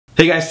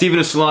Hey guys, Stephan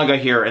El Shaarawy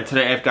here, and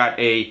today I've got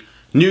a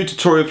new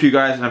tutorial for you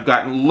guys, and I've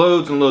gotten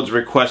loads and loads of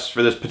requests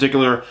for this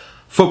particular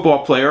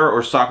football player,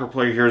 or soccer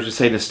player here as we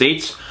say in the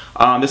States.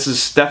 This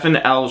is Stephan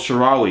El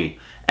Shaarawy,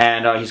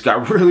 and he's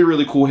got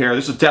really cool hair.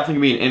 This is definitely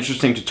going to be an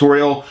interesting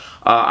tutorial.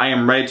 I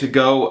am ready to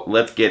go.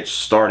 Let's get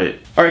started.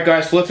 Alright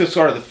guys, so let's get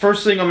started. The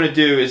first thing I'm going to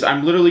do is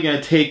I'm literally going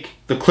to take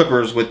the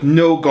clippers with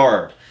no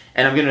guard,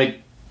 and I'm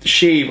going to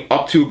shave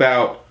up to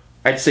about,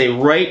 I'd say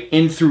right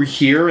in through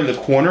here in the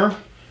corner,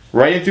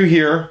 right in through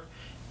here,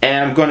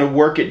 and I'm going to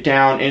work it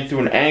down in through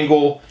an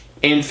angle,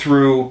 in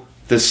through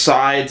the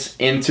sides,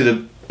 into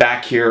the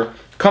back here,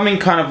 coming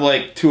kind of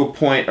like to a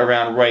point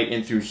around right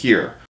in through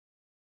here.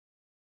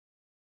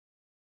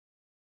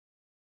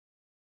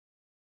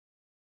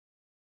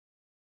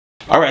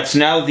 Alright, so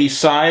now these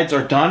sides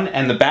are done,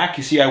 and the back,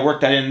 you see I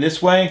worked that in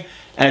this way,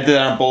 and I did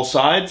that on both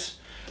sides.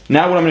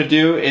 Now what I'm going to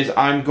do is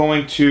I'm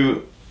going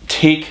to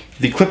take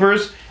the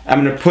clippers,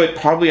 I'm going to put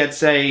probably, I'd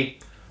say,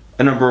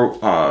 a number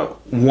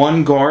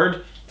 1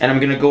 guard, and I'm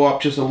going to go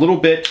up just a little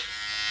bit,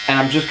 and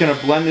I'm just going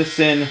to blend this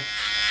in,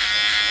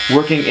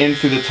 working in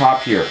through the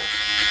top here.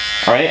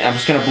 Alright, I'm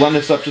just going to blend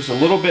this up just a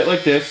little bit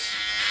like this.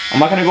 I'm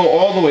not going to go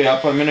all the way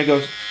up, I'm going to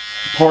go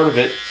part of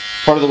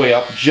the way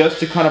up, just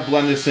to kind of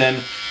blend this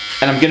in,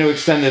 and I'm going to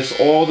extend this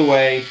all the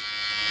way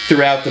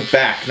throughout the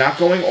back. Not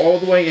going all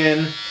the way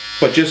in,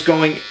 but just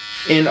going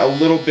in a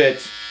little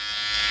bit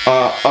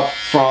up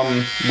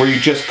from where you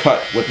just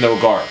cut with no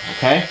guard,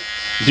 okay?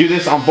 Do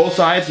this on both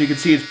sides, so you can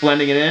see it's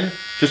blending it in.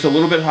 Just a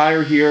little bit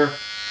higher here,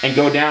 and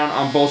go down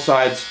on both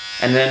sides,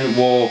 and then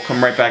we'll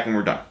come right back when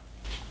we're done.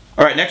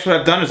 Alright, next what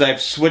I've done is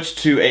I've switched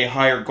to a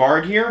higher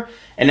guard here,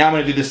 and now I'm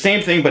going to do the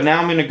same thing, but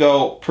now I'm going to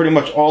go pretty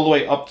much all the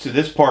way up to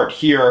this part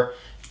here,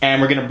 and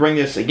we're going to bring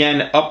this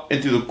again up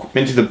into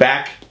the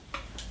back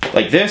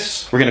like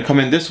this. We're going to come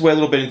in this way a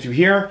little bit into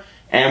here,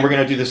 and we're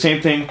going to do the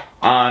same thing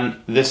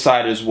on this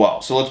side as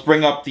well. So let's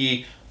bring up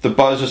the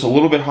buzz just a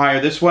little bit higher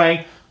this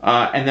way,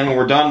 and then when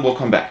we're done, we'll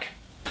come back.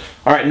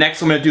 Alright,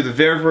 next I'm going to do the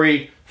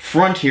very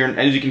front here, and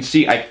as you can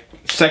see, I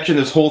sectioned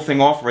this whole thing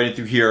off right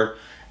through here,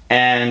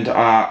 and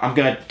I'm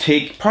going to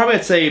take, probably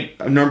I'd say,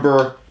 a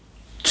number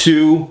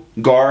 2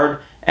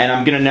 guard, and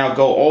I'm going to now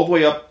go all the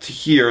way up to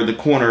here, the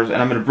corners,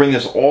 and I'm going to bring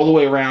this all the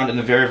way around in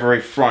the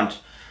very front,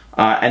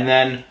 and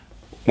then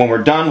when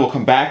we're done, we'll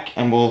come back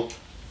and we'll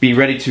be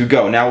ready to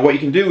go. Now what you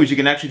can do is you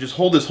can actually just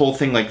hold this whole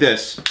thing like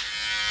this,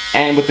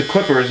 and with the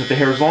clippers, if the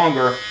hair is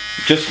longer,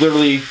 just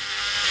literally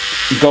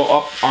go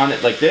up on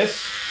it like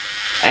this,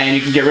 and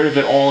you can get rid of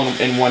it all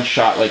in one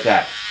shot like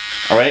that.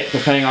 Alright,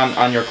 depending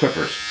on your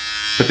clippers.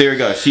 But there you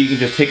go, so you can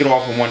just take it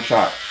off in one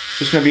shot. It's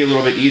just going to be a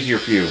little bit easier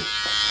for you.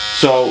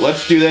 So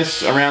let's do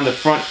this around the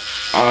front,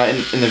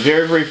 in the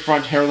very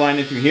front hairline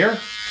in through here.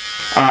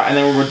 And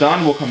then when we're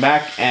done, we'll come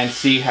back and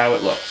see how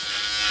it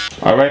looks.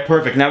 Alright,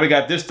 perfect. Now we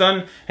got this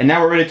done, and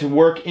now we're ready to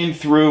work in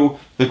through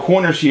the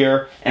corners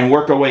here and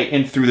work our way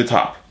in through the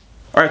top.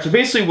 Alright, so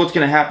basically what's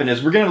going to happen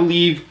is we're going to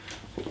leave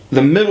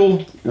the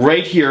middle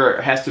right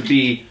here has to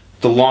be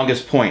the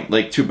longest point,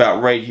 like to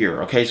about right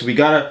here, okay? So we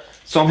gotta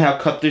somehow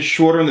cut this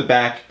shorter in the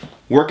back,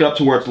 work it up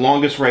to where it's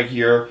longest right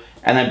here,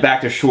 and then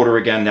back to shorter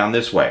again down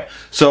this way.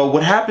 So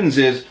what happens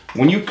is,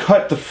 when you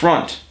cut the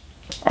front,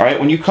 alright,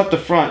 when you cut the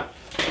front,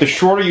 the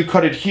shorter you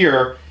cut it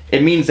here,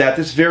 it means that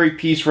this very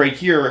piece right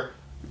here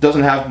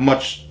doesn't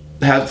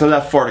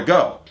have far to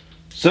go.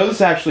 So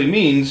this actually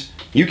means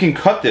you can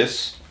cut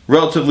this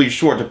relatively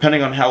short,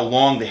 depending on how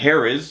long the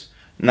hair is.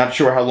 I'm not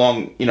sure how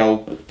long, you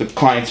know, the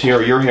client's hair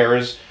or your hair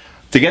is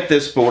to get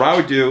this, but what I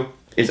would do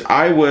is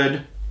I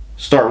would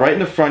start right in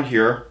the front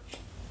here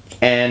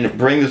and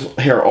bring this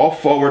hair all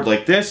forward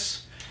like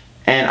this,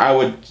 and I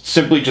would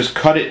simply just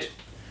cut it,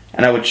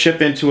 and I would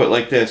chip into it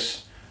like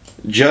this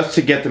just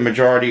to get the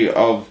majority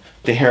of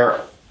the hair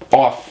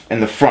off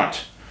in the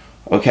front,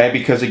 okay?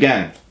 Because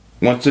again,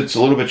 once it's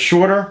a little bit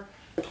shorter,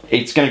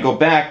 it's going to go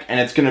back and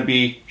it's going to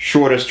be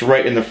shortest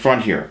right in the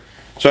front here.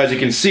 So as you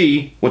can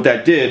see, what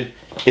that did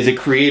is it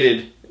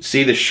created,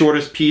 see, the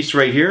shortest piece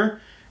right here,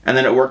 and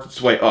then it worked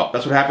its way up.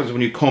 That's what happens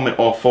when you comb it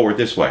all forward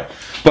this way.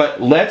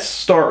 But let's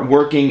start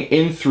working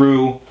in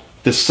through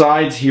the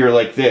sides here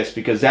like this,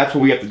 because that's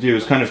what we have to do,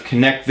 is kind of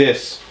connect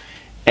this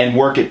and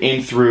work it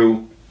in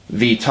through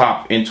the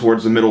top, in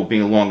towards the middle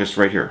being the longest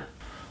right here.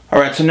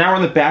 Alright, so now we're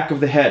in the back of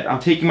the head.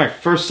 I'm taking my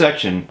first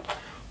section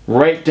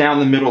right down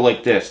the middle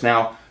like this.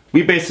 Now,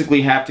 we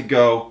basically have to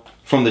go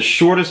from the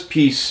shortest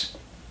piece,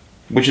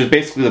 which is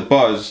basically the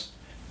buzz,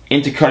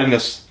 into cutting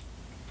this,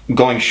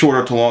 going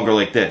shorter to longer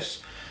like this.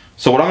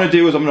 So what I'm going to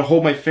do is I'm going to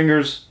hold my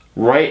fingers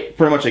right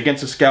pretty much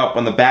against the scalp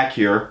on the back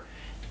here,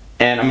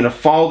 and I'm going to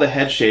follow the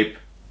head shape,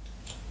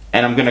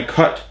 and I'm going to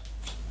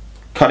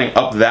cutting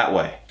up that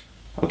way,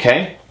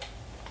 okay?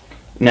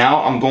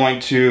 Now I'm going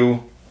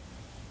to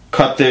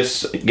cut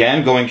this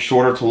again, going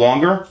shorter to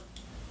longer,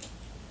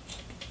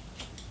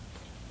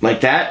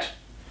 like that.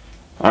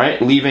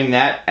 Alright, leaving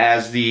that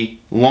as the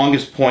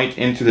longest point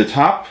into the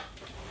top,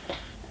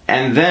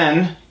 and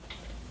then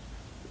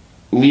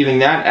leaving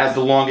that as the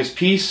longest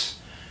piece.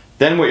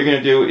 Then what you're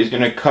going to do is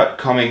going to cut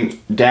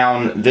coming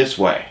down this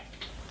way.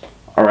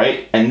 All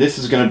right, and this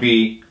is going to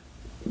be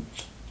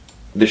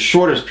the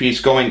shortest piece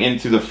going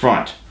into the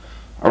front.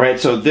 All right,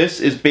 so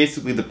this is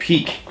basically the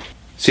peak.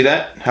 See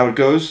that, how it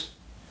goes?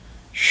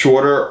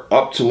 Shorter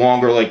up to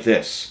longer like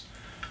this.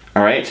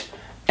 All right,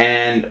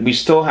 and we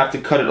still have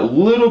to cut it a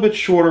little bit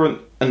shorter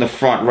in the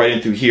front, right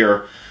in through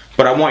here,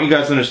 but I want you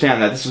guys to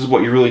understand that this is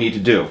what you really need to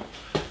do.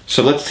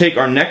 So let's take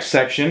our next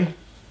section,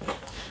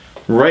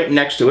 right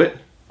next to it.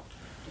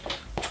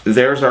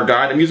 There's our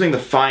guide. I'm using the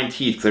fine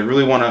teeth because I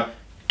really want to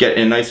get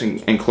in nice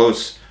and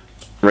close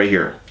right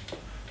here.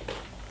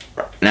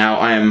 Now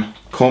I am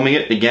combing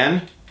it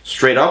again,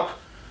 straight up.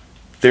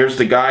 There's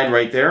the guide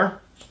right there.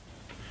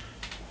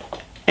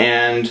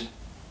 And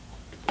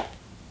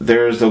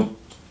there's the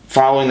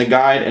following the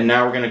guide, and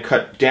now we're going to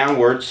cut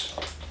downwards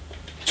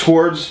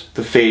towards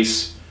the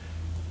face,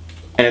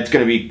 and it's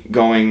going to be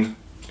going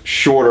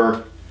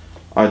shorter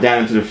down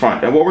into the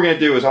front. And what we're going to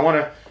do is I want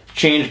to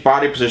change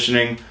body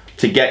positioning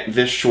to get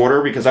this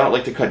shorter because I don't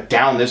like to cut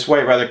down this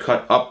way, I'd rather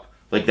cut up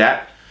like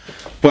that.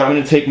 But I'm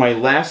going to take my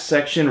last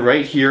section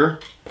right here.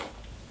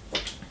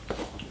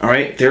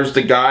 Alright, there's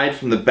the guide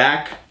from the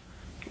back,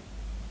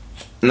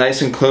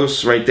 nice and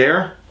close right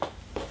there.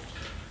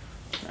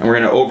 And we're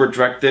going to over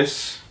direct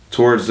this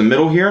towards the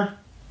middle here.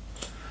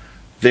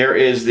 There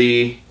is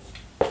the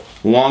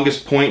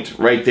longest point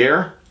right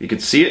there, you can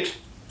see it.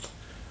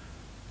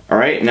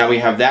 Alright, now we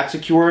have that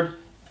secured,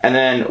 and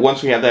then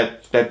once we have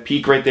that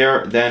peak right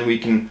there, then we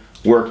can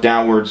work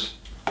downwards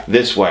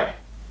this way.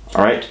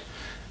 Alright,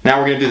 now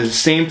we're going to do the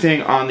same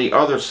thing on the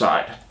other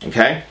side.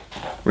 Okay,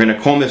 we're going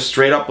to comb this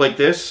straight up like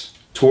this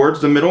towards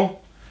the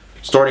middle,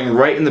 starting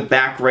right in the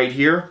back right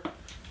here,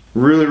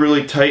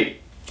 really tight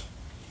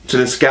to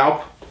the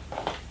scalp.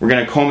 We're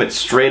going to comb it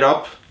straight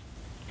up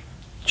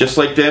just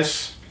like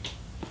this,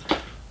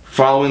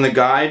 following the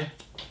guide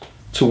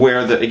to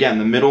where the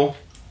middle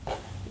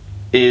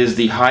is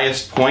the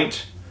highest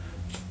point,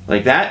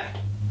 like that.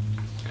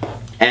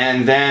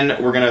 And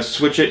then we're going to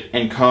switch it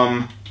and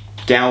come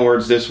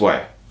downwards this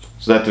way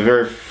so that the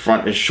very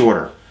front is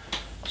shorter.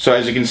 So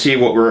as you can see,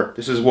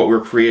 this is what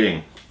we're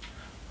creating.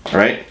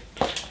 Alright,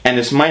 and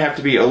this might have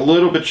to be a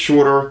little bit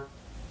shorter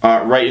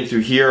right in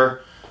through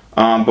here,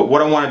 but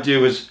what I want to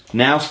do is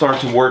now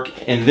start to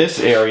work in this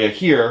area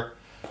here,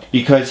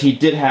 because he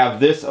did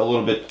have this a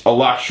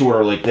lot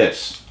shorter like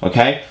this.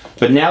 Okay,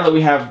 but now that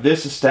we have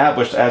this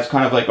established as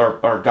kind of like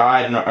our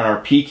guide and our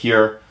peak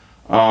here,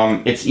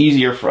 it's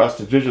easier for us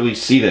to visually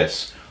see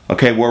this,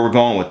 okay, where we're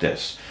going with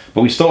this.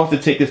 But we still have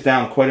to take this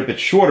down quite a bit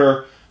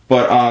shorter,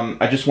 but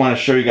I just want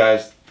to show you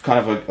guys kind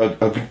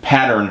of a good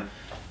pattern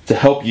to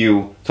help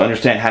you to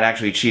understand how to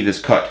actually achieve this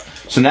cut.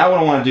 So now what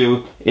I want to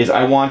do is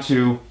I want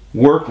to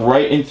work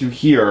right in through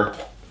here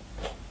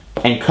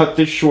and cut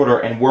this shorter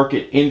and work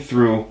it in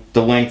through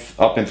the length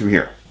up and through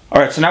here.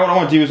 Alright, so now what I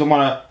want to do is I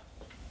want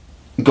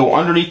to go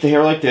underneath the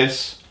hair like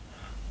this,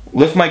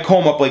 lift my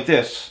comb up like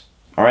this,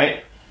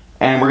 alright,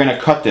 and we're going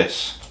to cut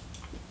this.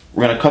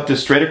 We're going to cut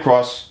this straight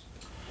across,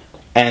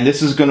 and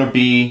this is going to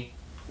be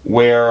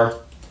where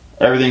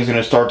everything's going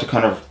to start to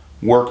kind of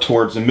work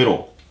towards the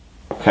middle.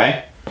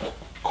 Okay?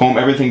 Comb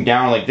everything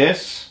down like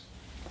this.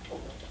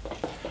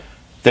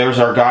 There's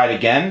our guide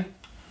again.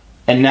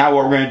 And now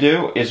what we're going to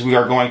do is we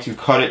are going to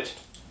cut it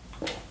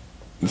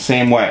the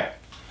same way.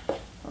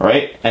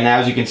 Alright? And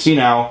as you can see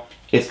now,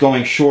 it's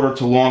going shorter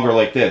to longer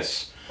like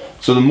this.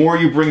 So the more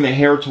you bring the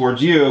hair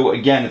towards you,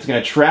 again, it's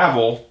going to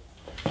travel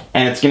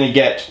and it's going to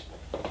get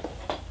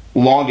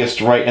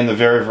longest right in the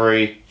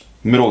very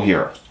middle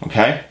here.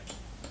 Okay?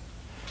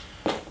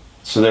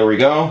 So there we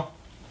go.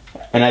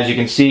 And as you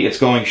can see, it's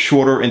going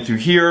shorter in through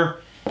here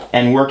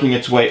and working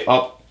its way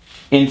up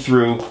in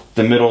through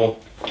the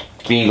middle,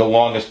 being the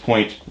longest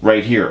point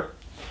right here.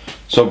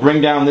 So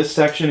bring down this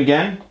section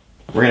again.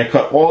 We're going to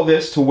cut all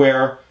this to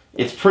where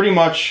it's pretty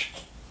much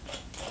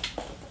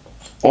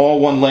all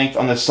one length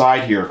on the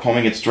side here,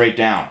 combing it straight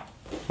down.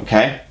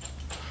 Okay?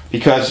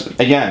 Because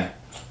again,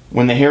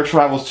 when the hair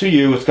travels to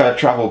you, it's got to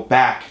travel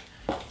back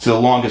to the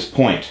longest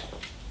point.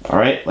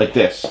 Alright? Like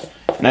this.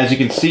 And as you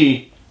can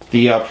see,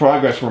 the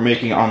progress we're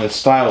making on this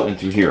style in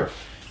through here.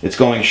 It's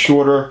going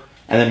shorter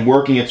and then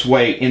working its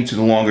way into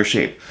the longer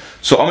shape.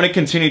 So I'm going to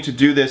continue to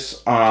do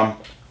this on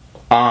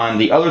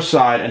the other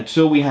side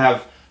until we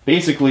have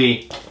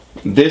basically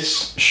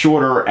this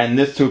shorter and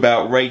this to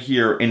about right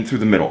here in through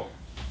the middle.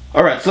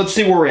 Alright, so let's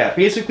see where we're at.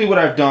 Basically what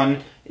I've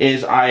done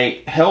is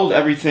I held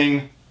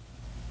everything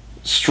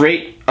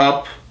straight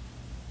up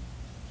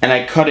and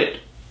I cut it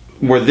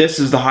where this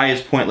is the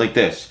highest point like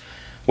this.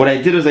 What I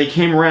did is I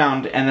came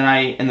around and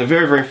then in the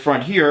very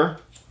front here,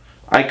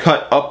 I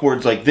cut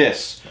upwards like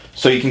this.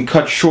 So you can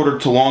cut shorter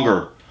to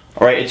longer.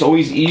 Alright, it's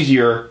always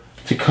easier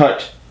to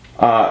cut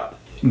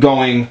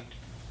going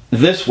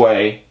this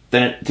way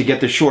to get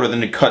this shorter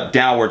than to cut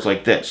downwards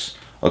like this.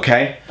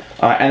 Okay?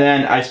 And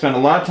then I spent a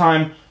lot of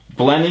time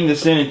blending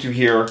this into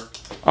here,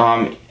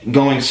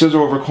 going scissor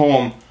over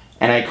comb,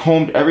 and I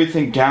combed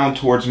everything down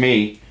towards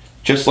me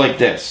just like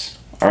this.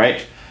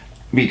 Alright?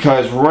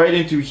 Because right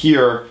into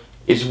here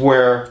is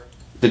where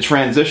the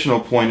transitional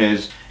point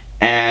is,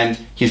 and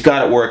he's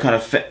got it where it kind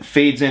of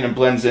fades in and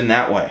blends in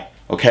that way,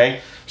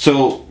 okay?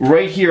 So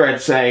right here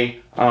I'd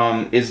say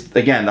is,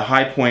 again, the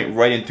high point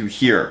right in through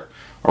here,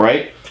 all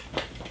right?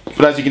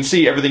 But as you can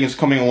see, everything is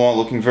coming along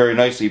looking very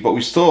nicely, but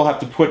we still have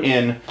to put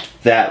in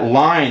that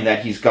line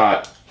that he's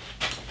got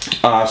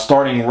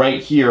starting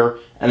right here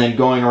and then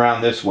going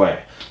around this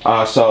way.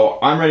 So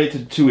I'm ready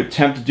to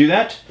attempt to do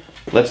that.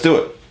 Let's do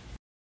it.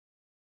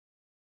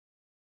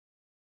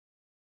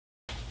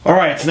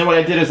 Alright, so then what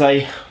I did is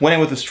I went in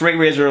with a straight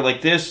razor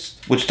like this,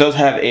 which does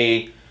have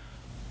a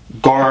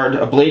guard,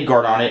 a blade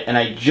guard on it, and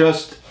I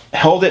just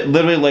held it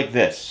literally like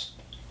this.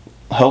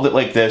 Held it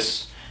like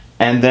this,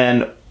 and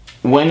then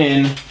went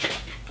in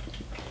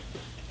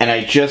and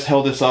I just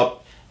held this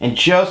up, and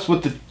just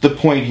with the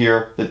point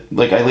here,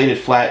 like I laid it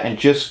flat and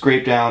just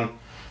scraped down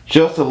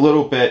just a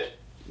little bit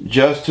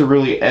just to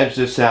really edge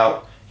this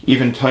out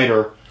even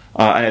tighter,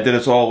 and I did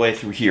this all the way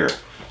through here.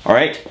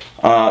 Alright,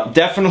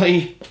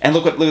 definitely, and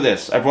look at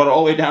this, I brought it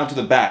all the way down to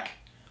the back.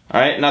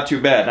 Alright, not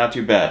too bad, not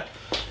too bad.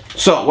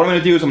 So what I'm going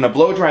to do is I'm going to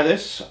blow dry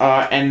this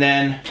and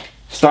then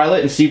style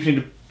it and see if we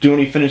need to do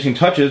any finishing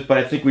touches, but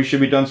I think we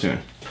should be done soon.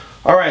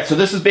 Alright, so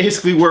this is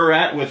basically where we're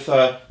at with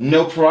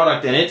no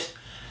product in it,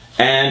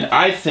 and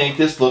I think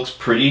this looks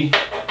pretty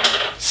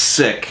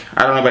sick.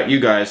 I don't know about you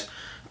guys.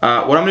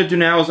 What I'm going to do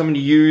now is I'm going to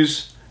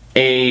use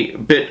a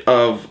bit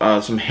of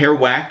some hair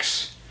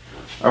wax.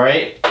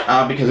 Alright,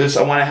 because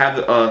I want to have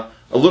a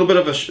little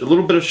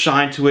bit of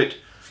shine to it,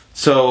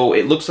 so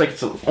it looks like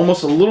it's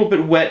almost a little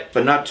bit wet,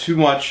 but not too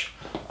much.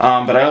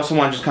 But I also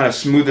want to just kind of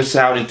smooth this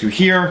out into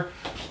here,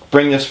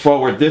 bring this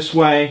forward this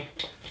way,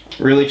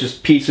 really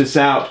just piece this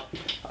out,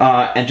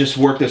 and just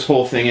work this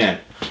whole thing in.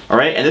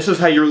 Alright, and this is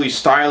how you really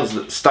style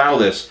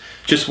this.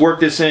 Just work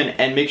this in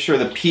and make sure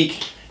the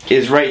peak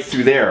is right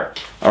through there.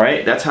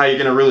 Alright, that's how you're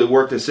going to really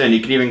work this in.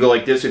 You can even go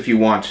like this if you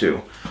want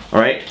to.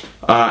 Alright,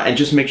 and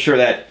just make sure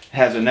that it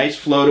has a nice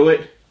flow to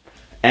it,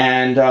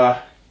 and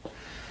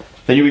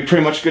then you'll be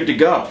pretty much good to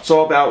go. It's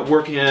all about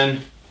working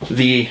in let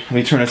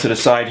me turn this to the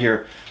side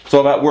here. It's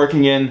all about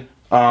working in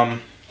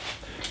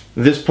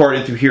this part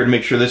in through here to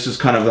make sure this is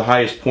kind of the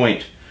highest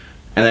point,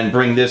 and then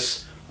bring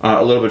this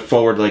a little bit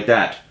forward like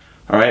that.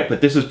 Alright,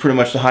 but this is pretty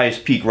much the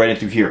highest peak right in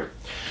through here.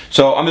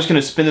 So I'm just going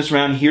to spin this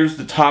around. Here's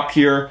the top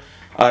here.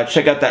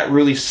 Check out that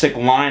really sick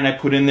line I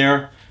put in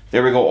there.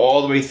 There we go,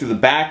 all the way through the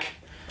back.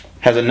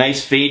 Has a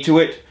nice fade to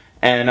it,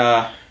 and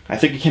I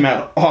think it came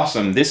out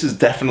awesome. This is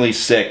definitely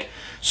sick.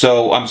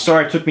 So I'm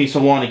sorry it took me so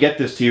long to get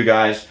this to you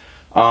guys,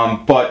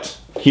 but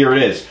here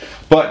it is.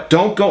 But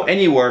don't go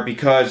anywhere,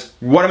 because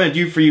what I'm going to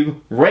do for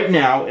you right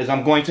now is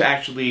I'm going to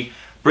actually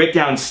break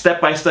down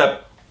step by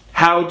step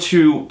how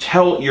to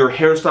tell your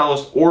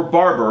hairstylist or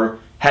barber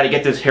how to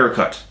get this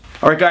haircut.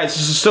 Alright guys,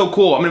 this is so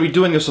cool. I'm going to be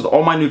doing this with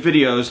all my new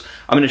videos.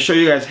 I'm going to show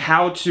you guys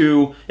how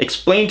to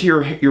explain to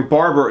your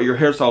barber or your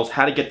hairstylist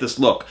how to get this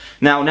look.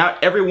 Now,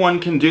 not everyone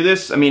can do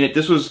this. I mean,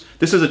 this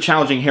is a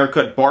challenging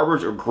haircut.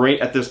 Barbers are great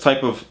at this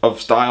type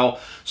of style.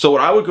 So what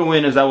I would go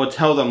in is I would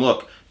tell them,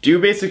 look, do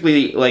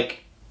basically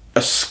like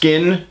a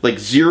skin, like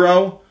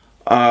zero,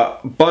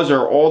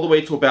 buzzer all the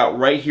way to about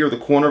right here, the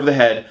corner of the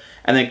head,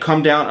 and then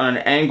come down on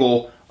an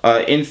angle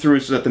in through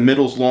so that the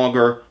middle's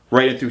longer,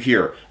 right in through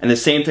here. And the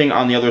same thing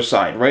on the other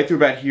side, right through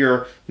about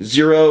here,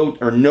 zero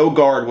or no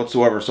guard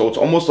whatsoever, so it's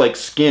almost like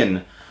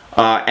skin.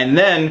 And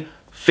then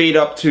fade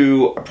up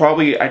to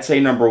probably, I'd say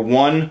number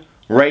 1,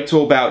 right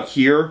to about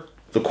here,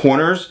 the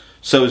corners.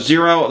 So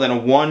 0, then a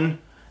 1,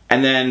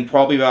 and then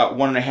probably about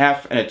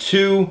 1.5 and a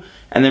 2,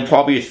 and then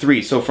probably a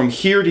 3. So from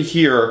here to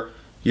here,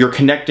 you're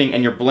connecting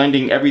and you're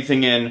blending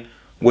everything in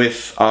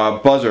with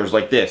buzzers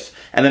like this.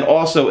 And then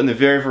also in the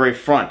very, very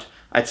front,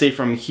 I'd say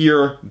from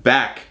here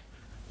back,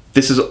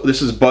 this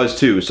is buzz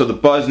 2. So the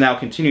buzz now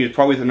continues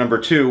probably to number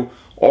 2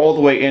 all the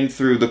way in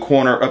through the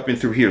corner up in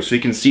through here. So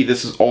you can see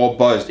this is all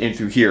buzzed in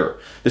through here.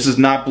 This is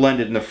not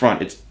blended in the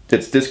front.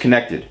 It's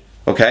disconnected.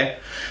 Okay?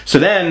 So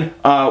then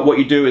what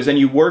you do is then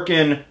you work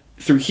in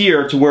through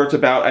here to where it's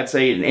about, I'd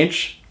say, 1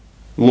 inch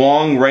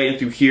long right in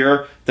through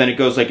here. Then it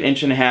goes like 1.5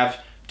 inches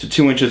to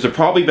 2 inches. Or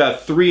probably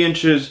about 3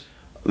 inches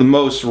the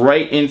most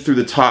right in through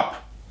the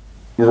top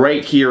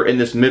right here in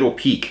this middle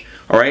peak.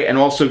 Alright, and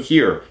also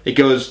here, it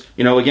goes,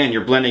 you know, again,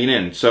 you're blending it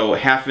in. So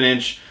 1/2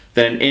 inch,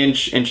 then 1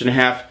 inch, 1.5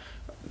 inches,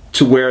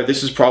 to where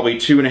this is probably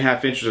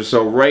 2.5 inches or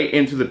so, right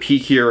into the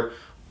peak here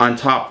on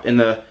top in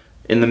the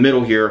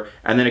middle here,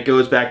 and then it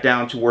goes back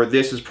down to where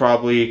this is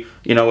probably,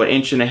 you know, 1.5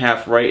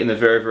 inches right in the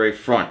very, very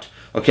front.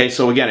 Okay,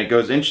 so again, it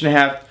goes 1.5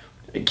 inches,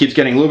 it keeps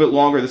getting a little bit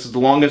longer, this is the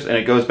longest, and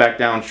it goes back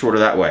down shorter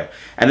that way.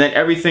 And then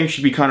everything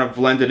should be kind of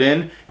blended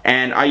in,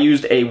 and I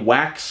used a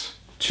wax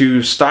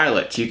to style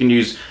it. You can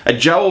use a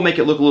gel, will make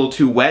it look a little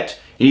too wet.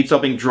 You need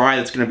something dry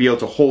that's going to be able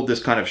to hold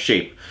this kind of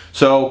shape.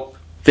 So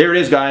there it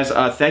is, guys.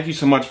 Thank you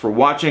so much for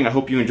watching. I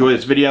hope you enjoyed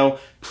this video.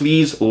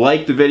 Please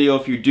like the video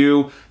if you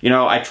do. You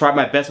know, I tried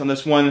my best on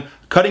this one.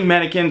 Cutting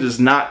mannequins is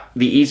not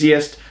the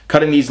easiest.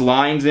 Cutting these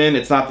lines in,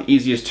 it's not the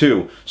easiest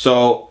too.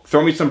 So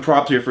throw me some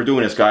props here for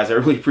doing this, guys. I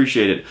really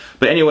appreciate it.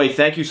 But anyway,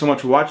 thank you so much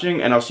for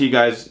watching, and I'll see you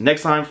guys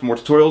next time for more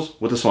tutorials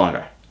with the Salon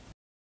Guy.